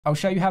I'll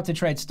show you how to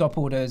trade stop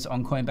orders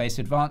on Coinbase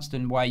Advanced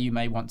and why you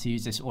may want to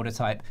use this order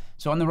type.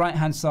 So on the right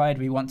hand side,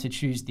 we want to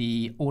choose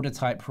the order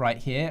type right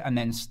here and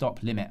then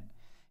stop limit.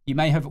 You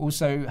may have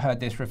also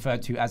heard this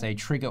referred to as a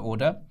trigger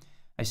order.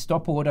 A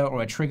stop order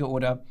or a trigger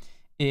order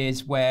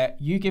is where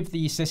you give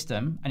the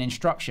system an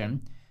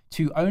instruction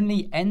to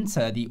only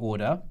enter the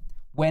order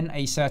when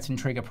a certain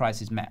trigger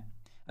price is met.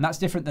 And that's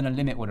different than a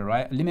limit order,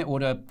 right? A limit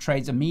order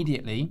trades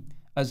immediately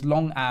as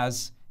long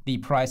as the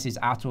price is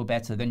at or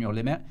better than your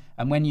limit.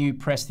 And when you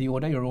press the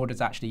order, your order is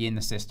actually in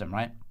the system,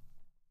 right?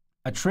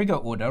 A trigger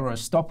order or a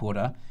stop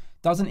order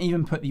doesn't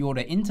even put the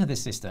order into the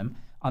system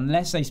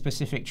unless a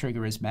specific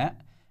trigger is met.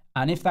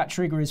 And if that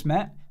trigger is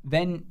met,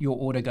 then your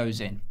order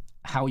goes in,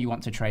 how you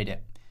want to trade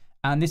it.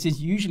 And this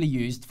is usually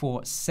used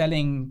for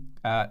selling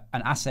an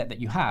asset that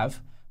you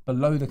have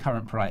below the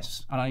current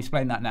price. And I'll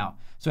explain that now.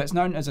 So it's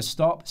known as a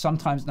stop,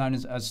 sometimes known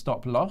as a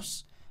stop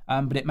loss,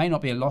 but it may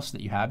not be a loss that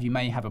you have. You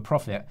may have a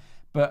profit.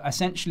 But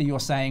essentially you're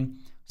saying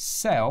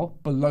sell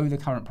below the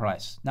current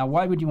price. Now,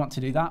 why would you want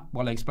to do that?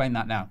 Well, I'll explain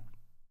that now.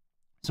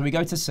 So we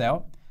go to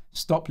sell,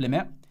 stop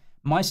limit.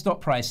 My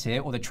stop price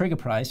here, or the trigger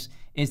price,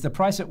 is the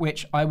price at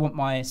which I want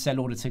my sell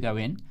order to go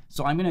in.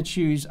 So I'm going to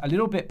choose a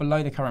little bit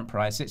below the current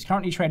price. It's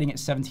currently trading at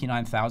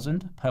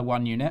 79,000 per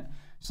 1 unit.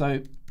 So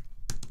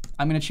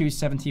I'm going to choose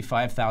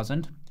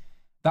 75,000.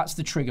 That's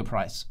the trigger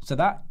price. So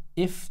that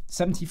if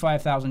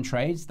 75,000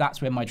 trades,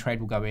 that's where my trade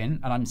will go in,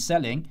 and I'm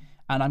selling.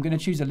 And I'm going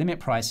to choose a limit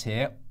price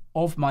here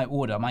of my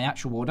order, my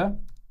actual order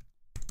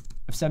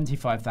of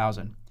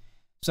 75,000.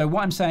 So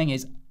what I'm saying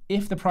is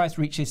if the price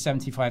reaches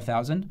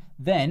 75,000,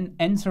 then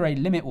enter a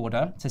limit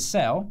order to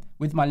sell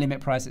with my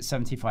limit price at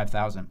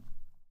 75,000.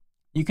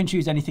 You can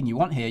choose anything you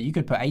want here. You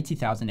could put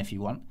 80,000 if you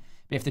want.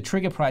 But if the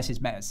trigger price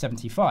is met at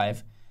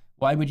 75,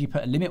 why would you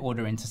put a limit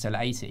order in to sell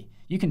at 80?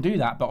 You can do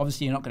that, but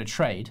obviously you're not going to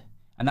trade.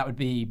 And that would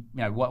be,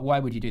 why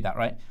would you do that,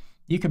 right?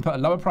 You can put a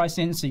lower price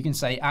in, so you can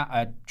say at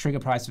a trigger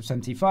price of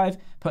 75,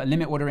 put a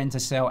limit order in to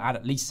sell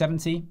at least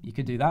 70. You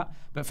could do that.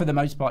 But for the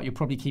most part, you'll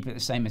probably keep it the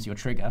same as your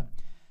trigger.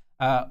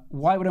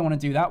 Why would I want to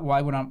do that?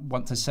 Why would I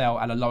want to sell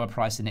at a lower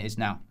price than it is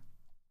now?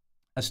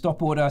 A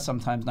stop order,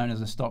 sometimes known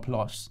as a stop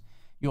loss,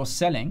 you're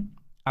selling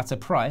at a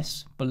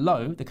price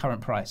below the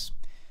current price.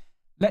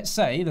 Let's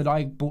say that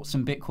I bought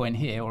some Bitcoin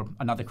here or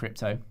another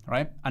crypto,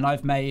 right? And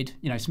I've made,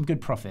 some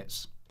good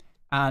profits.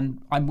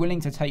 And I'm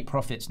willing to take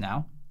profits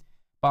now.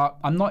 But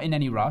I'm not in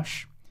any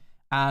rush,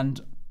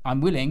 and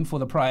I'm willing for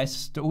the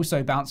price to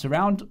also bounce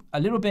around a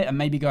little bit and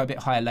maybe go a bit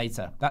higher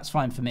later. That's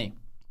fine for me.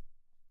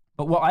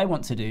 But what I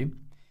want to do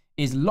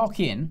is lock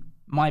in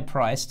my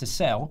price to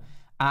sell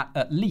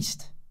at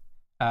least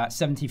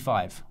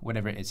 75,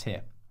 whatever it is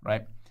here,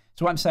 right?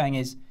 So what I'm saying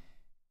is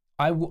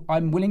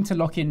I'm willing to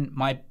lock in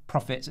my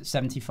profits at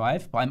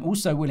 75, but I'm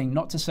also willing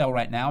not to sell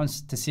right now and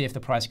to see if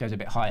the price goes a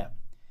bit higher.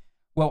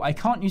 Well, I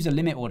can't use a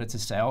limit order to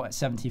sell at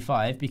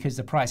 75 because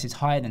the price is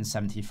higher than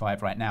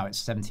 75 right now. It's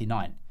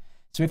 79.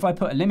 So if I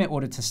put a limit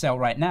order to sell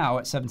right now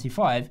at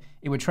 75,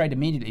 it would trade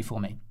immediately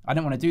for me. I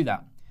don't want to do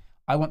that.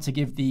 I want to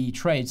give the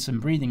trade some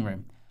breathing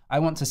room. I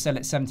want to sell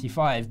at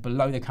 75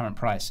 below the current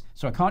price.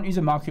 So I can't use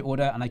a market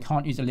order and I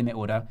can't use a limit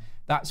order.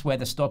 That's where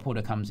the stop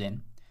order comes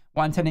in.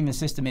 What I'm telling the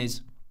system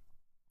is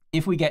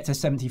if we get to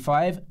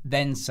 75,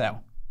 then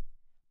sell.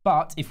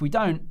 But if we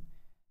don't,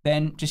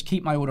 then just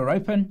keep my order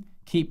open,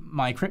 keep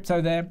my crypto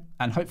there,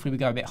 and hopefully we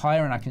go a bit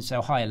higher and I can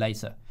sell higher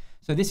later.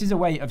 So this is a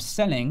way of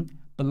selling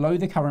below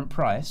the current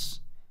price.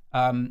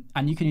 And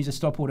you can use a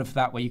stop order for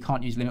that where you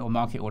can't use limit or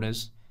market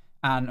orders.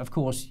 And of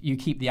course, you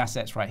keep the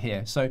assets right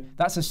here. So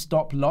that's a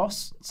stop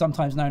loss,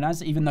 sometimes known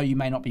as, even though you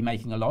may not be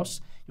making a loss,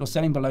 you're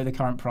selling below the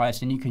current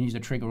price and you can use a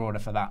trigger order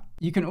for that.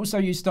 You can also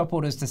use stop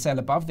orders to sell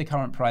above the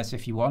current price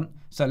if you want.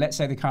 So let's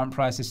say the current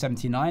price is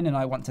 79 and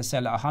I want to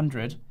sell at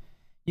 100.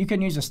 You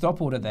can use a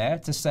stop order there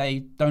to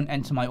say, don't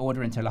enter my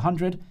order until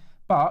 100,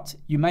 but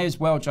you may as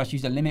well just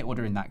use a limit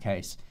order in that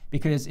case.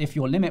 Because if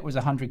your limit was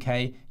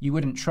 100K, you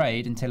wouldn't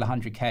trade until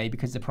 100K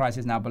because the price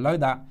is now below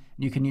that.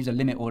 And you can use a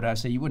limit order,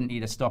 so you wouldn't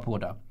need a stop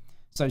order.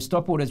 So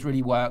stop orders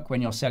really work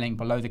when you're selling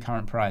below the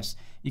current price.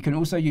 You can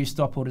also use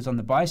stop orders on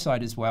the buy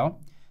side as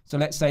well. So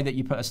let's say that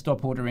you put a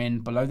stop order in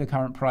below the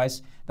current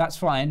price. That's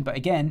fine, but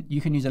again,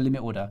 you can use a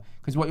limit order.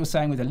 Because what you're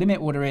saying with a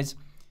limit order is,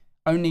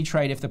 only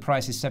trade if the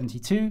price is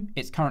 72.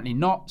 It's currently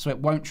not, so it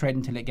won't trade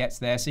until it gets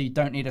there. So you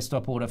don't need a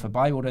stop order for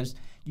buy orders.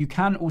 You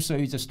can also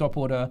use a stop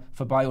order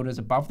for buy orders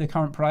above the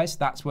current price.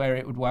 That's where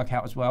it would work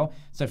out as well.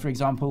 So for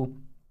example,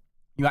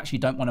 you actually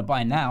don't want to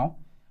buy now,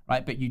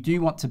 right? But you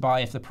do want to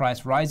buy if the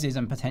price rises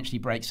and potentially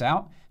breaks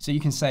out. So you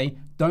can say,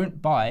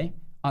 don't buy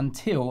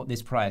until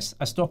this price.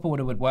 A stop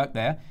order would work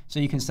there. So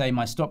you can say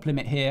my stop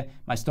limit here,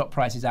 my stop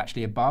price is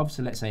actually above.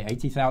 So let's say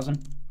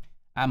 80,000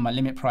 and my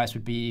limit price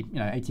would be,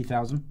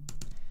 80,000.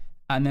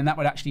 And then that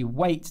would actually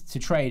wait to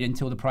trade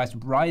until the price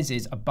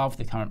rises above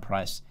the current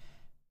price.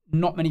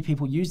 Not many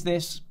people use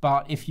this,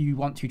 but if you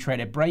want to trade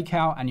a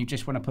breakout and you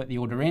just want to put the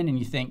order in and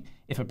you think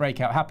if a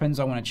breakout happens,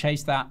 I want to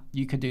chase that,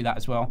 you could do that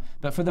as well.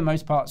 But for the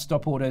most part,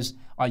 stop orders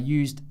are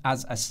used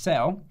as a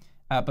sell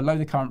below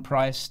the current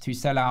price to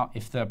sell out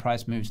if the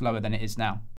price moves lower than it is now.